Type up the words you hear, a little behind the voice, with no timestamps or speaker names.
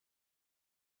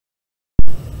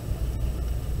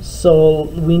So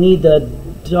we need the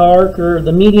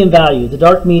medium value, the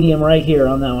dark medium right here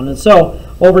on that one. And so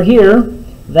over here,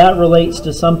 that relates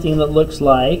to something that looks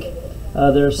like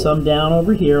there's some down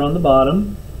over here on the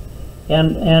bottom.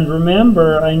 And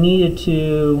remember, I needed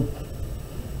to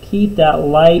keep that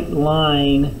light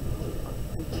line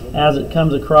as it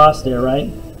comes across there,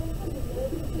 right?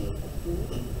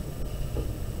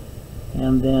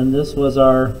 And then this was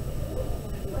our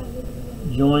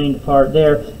joined part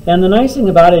there. And the nice thing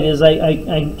about it is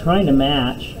I'm trying to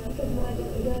match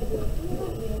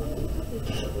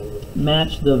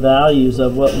the values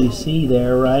of what we see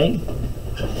there, right?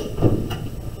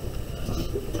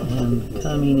 And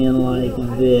coming in like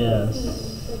this.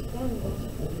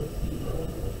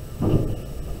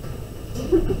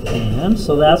 And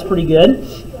so that's pretty good.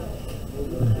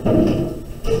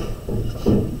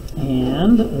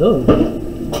 And, oh,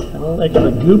 a little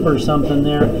extra goop or something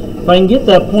there. If I can get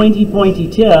the pointy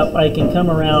tip, I can come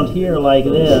around here like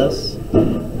this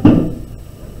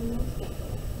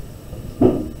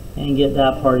and get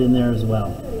that part in there as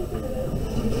well.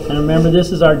 And remember,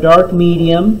 this is our dark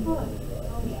medium.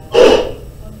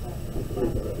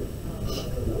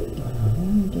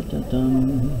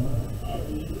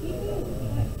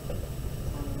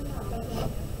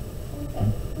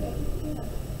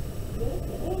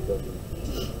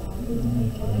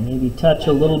 Okay, maybe touch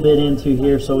a little bit in through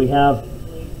here so we have,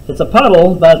 it's a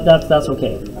puddle, but that's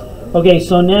okay. Okay,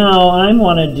 so now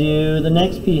the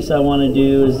next piece I want to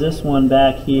do is this one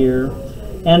back here.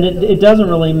 And it doesn't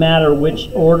really matter which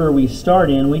order we start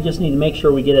in, we just need to make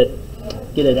sure we get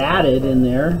it added in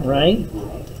there, right?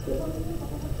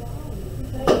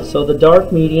 So the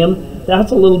dark medium,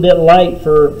 that's a little bit light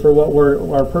for what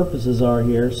our purposes are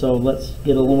here, so let's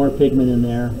get a little more pigment in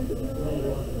there.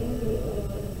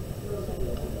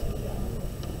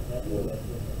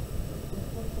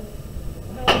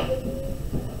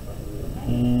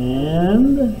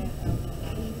 And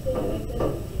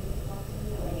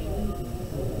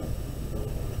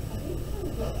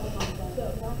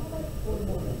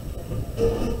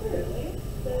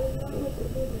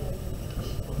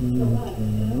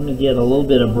I'm going to get a little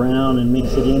bit of brown and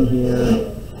mix it in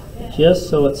here just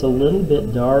so it's a little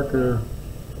bit darker.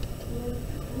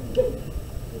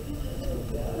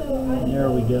 There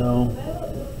we go.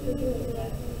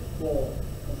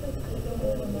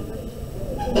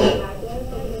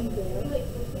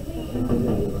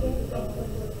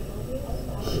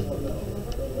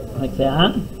 Like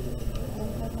that.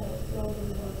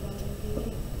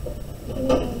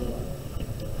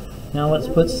 Now let's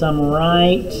put some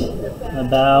right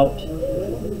about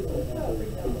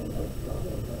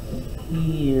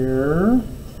here.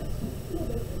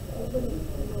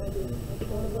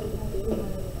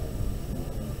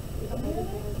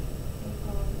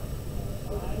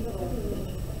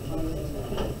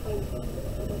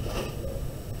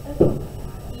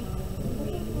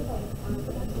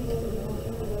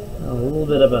 A little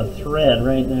bit of a thread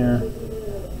right there.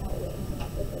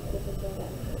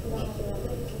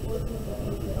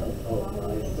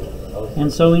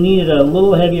 And so we needed a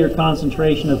little heavier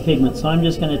concentration of pigment. So I'm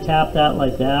just going to tap that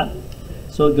like that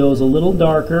so it goes a little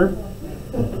darker.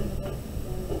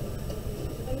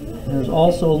 There's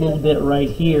also a little bit right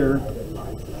here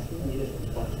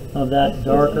of that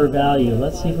darker value.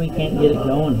 Let's see if we can't get it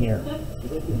going here.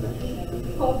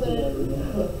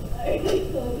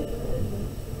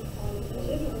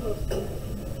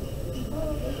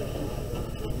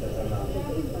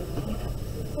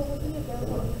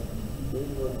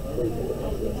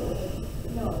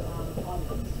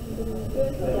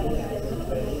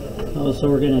 Oh, so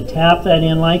we're going to tap that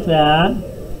in like that.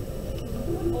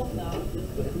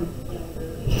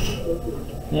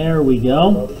 There we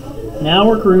go. Now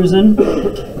we're cruising.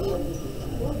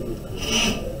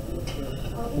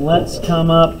 Let's come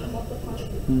up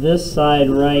this side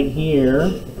right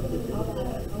here.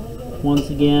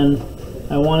 Once again,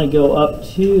 I want to go up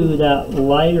to that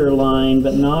lighter line,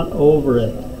 but not over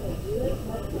it.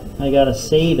 I got to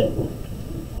save it.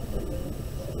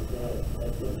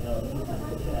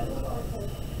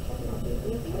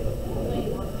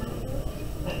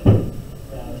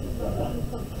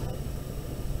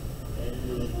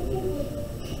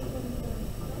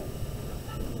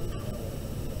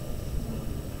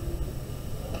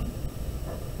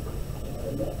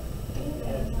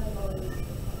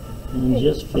 And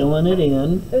just filling it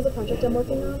in. There's a project I'm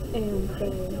working on, and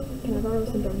can I borrow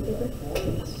some drawing paper?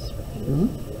 Yes. Mm-hmm.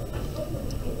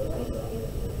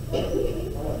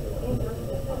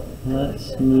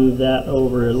 Let's move that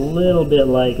over a little bit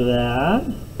like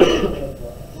that.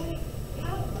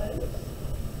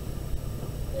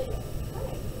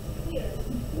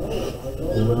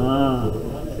 Ah.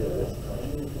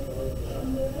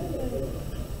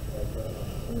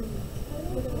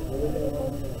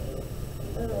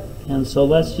 And so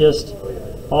let's just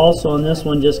also on this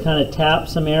one just kind of tap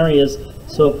some areas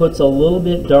so it puts a little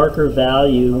bit darker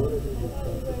value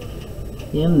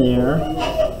in there.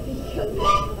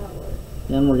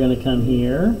 Then we're going to come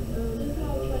here.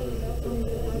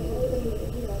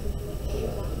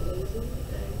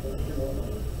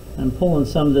 I'm pulling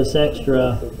some of this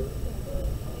extra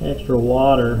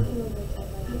water.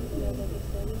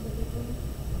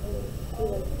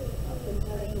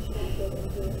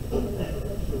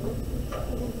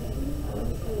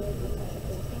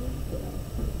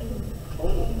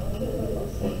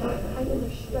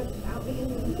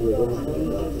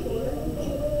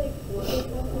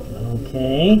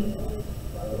 Okay.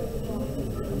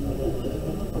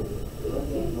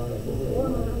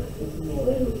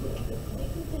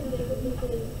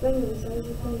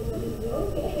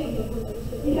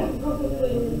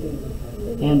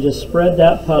 And just spread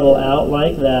that puddle out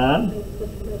like that.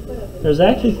 There's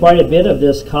actually quite a bit of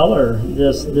this color,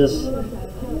 this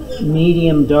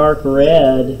medium dark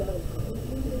red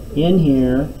in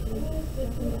here.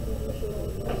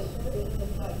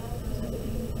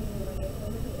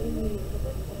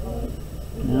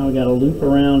 Now we got a loop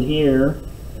around here.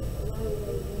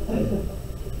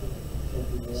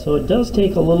 So it does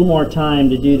take a little more time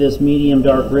to do this medium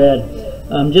dark red,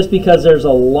 just because there's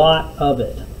a lot of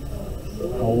it.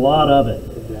 A lot of it.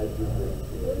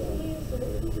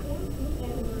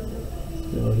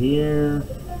 Go here.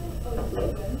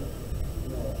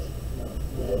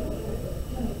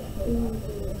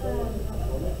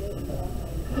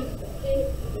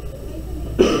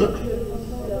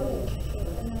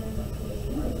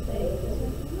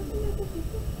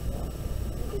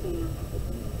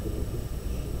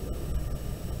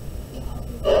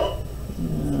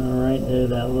 Alright, there's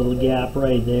that little gap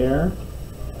right there.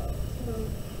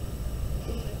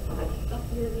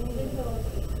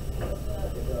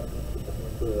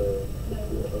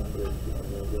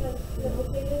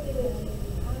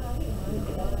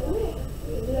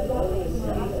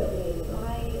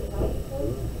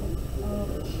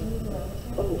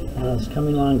 It's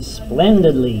coming along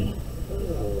splendidly.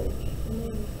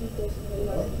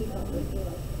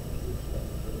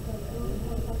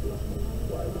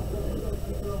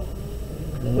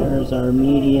 There's our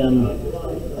medium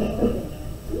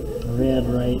red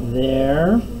right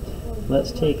there.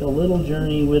 Let's take a little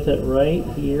journey with it right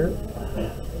here.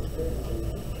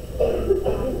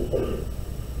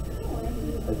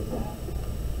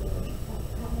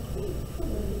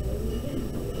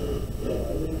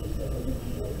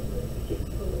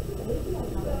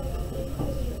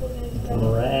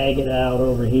 Drag it out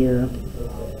over here.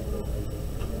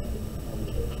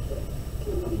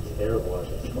 Terrible at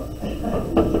this spot.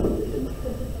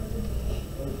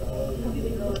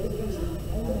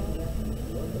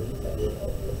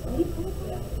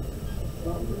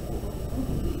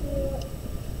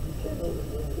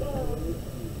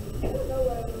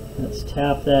 Let's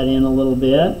tap that in a little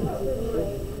bit.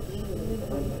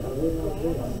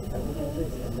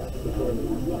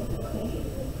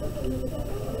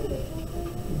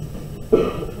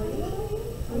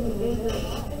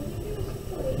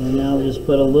 And now we'll just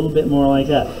put a little bit more like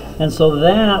that. And so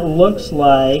that looks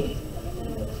like,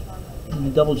 let me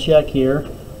double check here,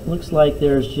 looks like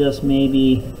there's just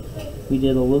maybe, we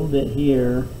did a little bit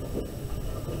here.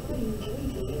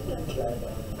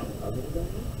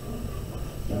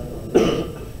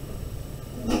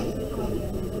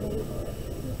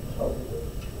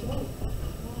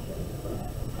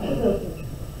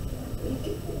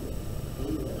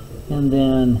 And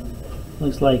then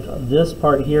looks like this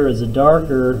part here is a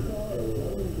darker,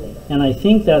 and I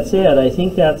think that's it. I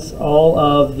think that's all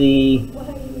of the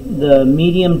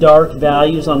medium dark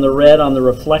values on the red on the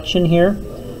reflection here,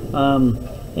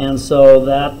 and so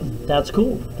that's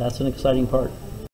cool. That's an exciting part.